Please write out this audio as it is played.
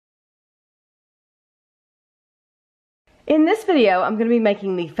In this video, I'm going to be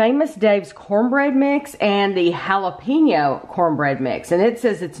making the Famous Dave's cornbread mix and the jalapeno cornbread mix. And it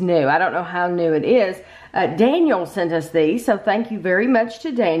says it's new. I don't know how new it is. Daniel sent us these, so thank you very much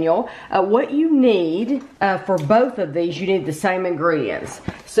to Daniel. What you need for both of these, you need the same ingredients.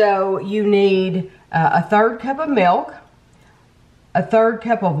 So you need a 1/3 cup of milk, a 1/3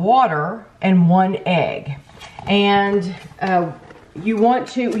 cup of water, and 1 egg. And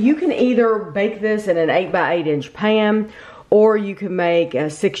you can either bake this in an 8 by 8 inch pan, or you can make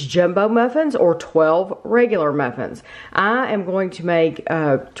 6 jumbo muffins or 12 regular muffins. I am going to make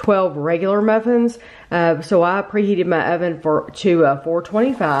 12 regular muffins, so I preheated my oven to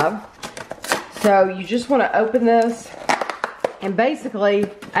 425. So you just want to open this and basically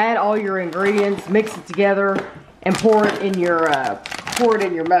add all your ingredients, mix it together, and pour it in your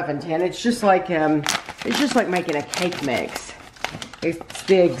muffin tin. It's just like making a cake mix. It's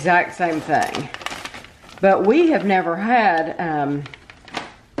the exact same thing. But we have never had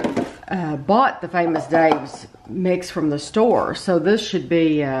bought the Famous Dave's mix from the store, so this will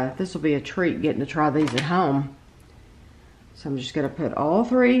be a treat getting to try these at home. So I'm just going to put all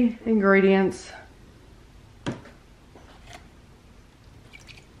 3 ingredients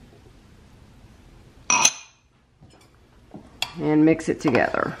and mix it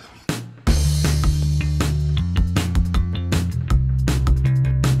together.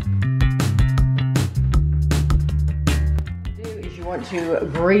 Want to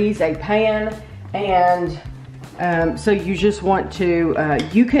grease a pan, and so you just want to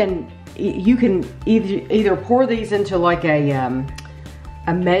you can either pour these into like a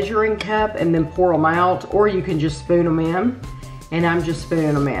measuring cup and then pour them out, or you can just spoon them in, and I'm just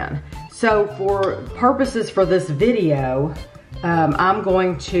spooning them in. So for purposes for this video, I'm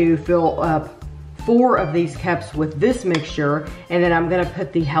going to fill up 4 of these cups with this mixture, and then I'm going to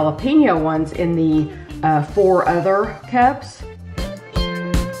put the jalapeno ones in the 4 other cups.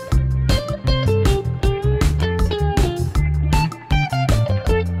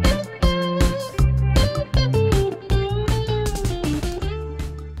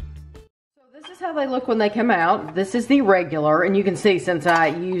 How they look when they come out. This is the regular, and you can see since I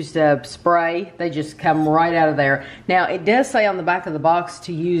used a spray, they just come right out of there. Now it does say on the back of the box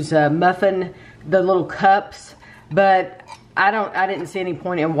to use the little cups, but I didn't see any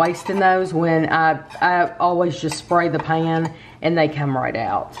point in wasting those when I always just spray the pan and they come right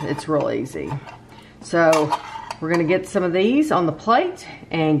out. It's real easy. So we're gonna get some of these on the plate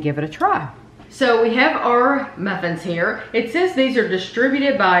and give it a try. So we have our muffins here. It says these are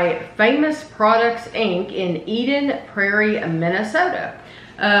distributed by Famous Products Inc. in Eden Prairie, Minnesota.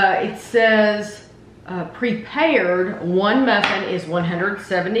 It says prepared 1 muffin is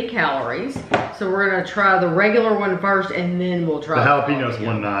 170 calories. So we're gonna try the regular one first, and then we'll try the jalapeno is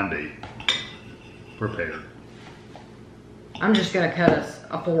 190 prepared. I'm just gonna cut us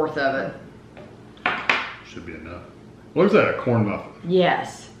a 1/4 of it. Should be enough. What is that, a corn muffin?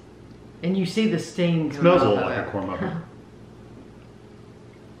 Yes. And you see the steam. It smells a little like a corn muffin.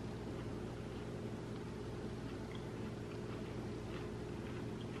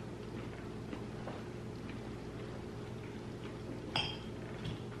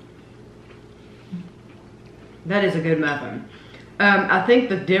 That is a good muffin. I think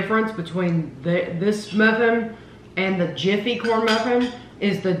the difference between this muffin and the Jiffy corn muffin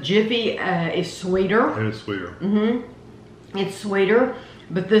is the Jiffy is sweeter. It is sweeter. It's sweeter.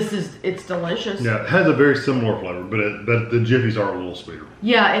 But it's delicious. Yeah, it has a very similar flavor, but the Jiffies are a little sweeter.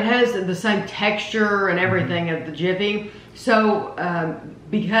 Yeah, it has the same texture and everything of the Jiffy. So,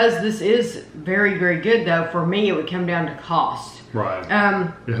 because this is very, very good though, for me it would come down to cost. Right.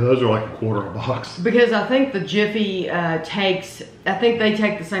 Yeah, those are like $1/4 a box. Because I think the Jiffy I think they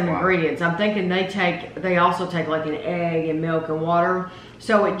take the same ingredients. I'm thinking they also take like an egg and milk and water.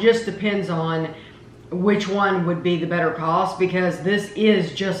 So it just depends on which one would be the better cost, because this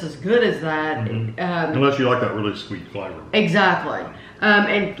is just as good as that. Unless you like that really sweet flavor. Exactly.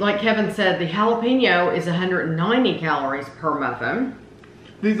 And like Kevin said, the jalapeno is 190 calories per muffin.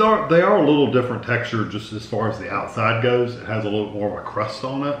 They are a little different texture just as far as the outside goes. It has a little more of a crust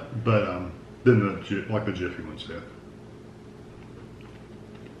on it, but than the Jiffy ones did.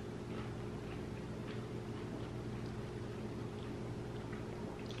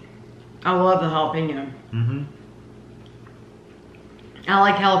 I love the jalapeno. I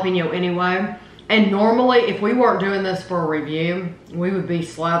like jalapeno anyway. And normally, if we weren't doing this for a review, we would be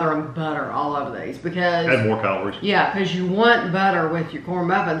slathering butter all over these, because add more calories. Yeah, because you want butter with your corn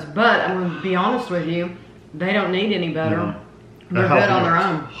muffins. But I'm going to be honest with you, they don't need any butter. They're good on their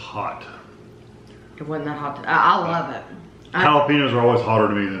own. Hot. It wasn't that hot. I love it. Jalapenos are always hotter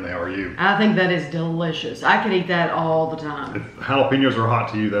to me than they are you. I think that is delicious. I could eat that all the time. If jalapenos are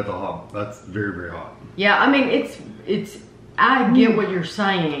hot to you, that's very, very hot. Yeah, I mean, it's. I get what you're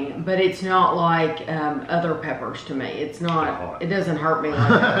saying, but it's not like other peppers to me. It's not. It doesn't hurt me like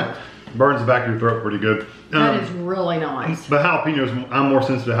that. Burns the back of your throat pretty good. That is really nice. But jalapenos, I'm more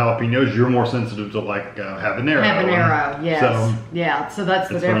sensitive to jalapenos. You're more sensitive to like habanero. Habanero, yes. So, yeah, so that's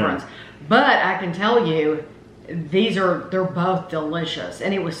the difference. But I can tell you, they're both delicious,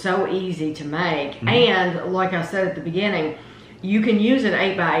 and it was so easy to make. And like I said at the beginning, you can use an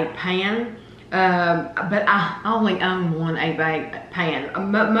 8x8 pan. But I only own one 8x8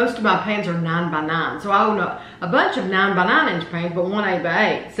 pan. Most of my pans are 9x9. So I own a bunch of 9x9 inch pans, but one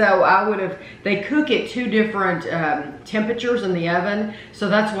 8x8. So they cook at 2 different temperatures in the oven. So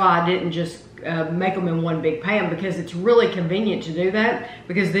that's why I didn't just make them in one big pan, because it's really convenient to do that,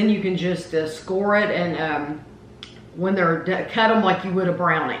 because then you can just score it and when they're cut them like you would a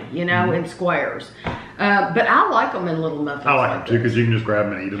brownie, you know, in squares. But I like them in little muffins. I like them too, because you can just grab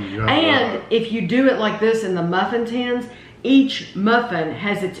them and eat them. And if you do it like this in the muffin tins, each muffin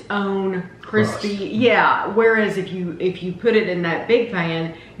has its own crispy. Yeah. Whereas if you put it in that big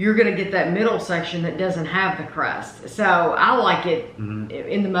pan, you're gonna get that middle section that doesn't have the crust. So I like it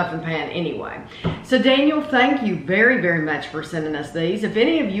in the muffin pan anyway. So Daniel, thank you very, very much for sending us these. If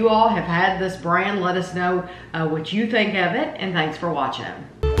any of you all have had this brand, let us know what you think of it, and thanks for watching.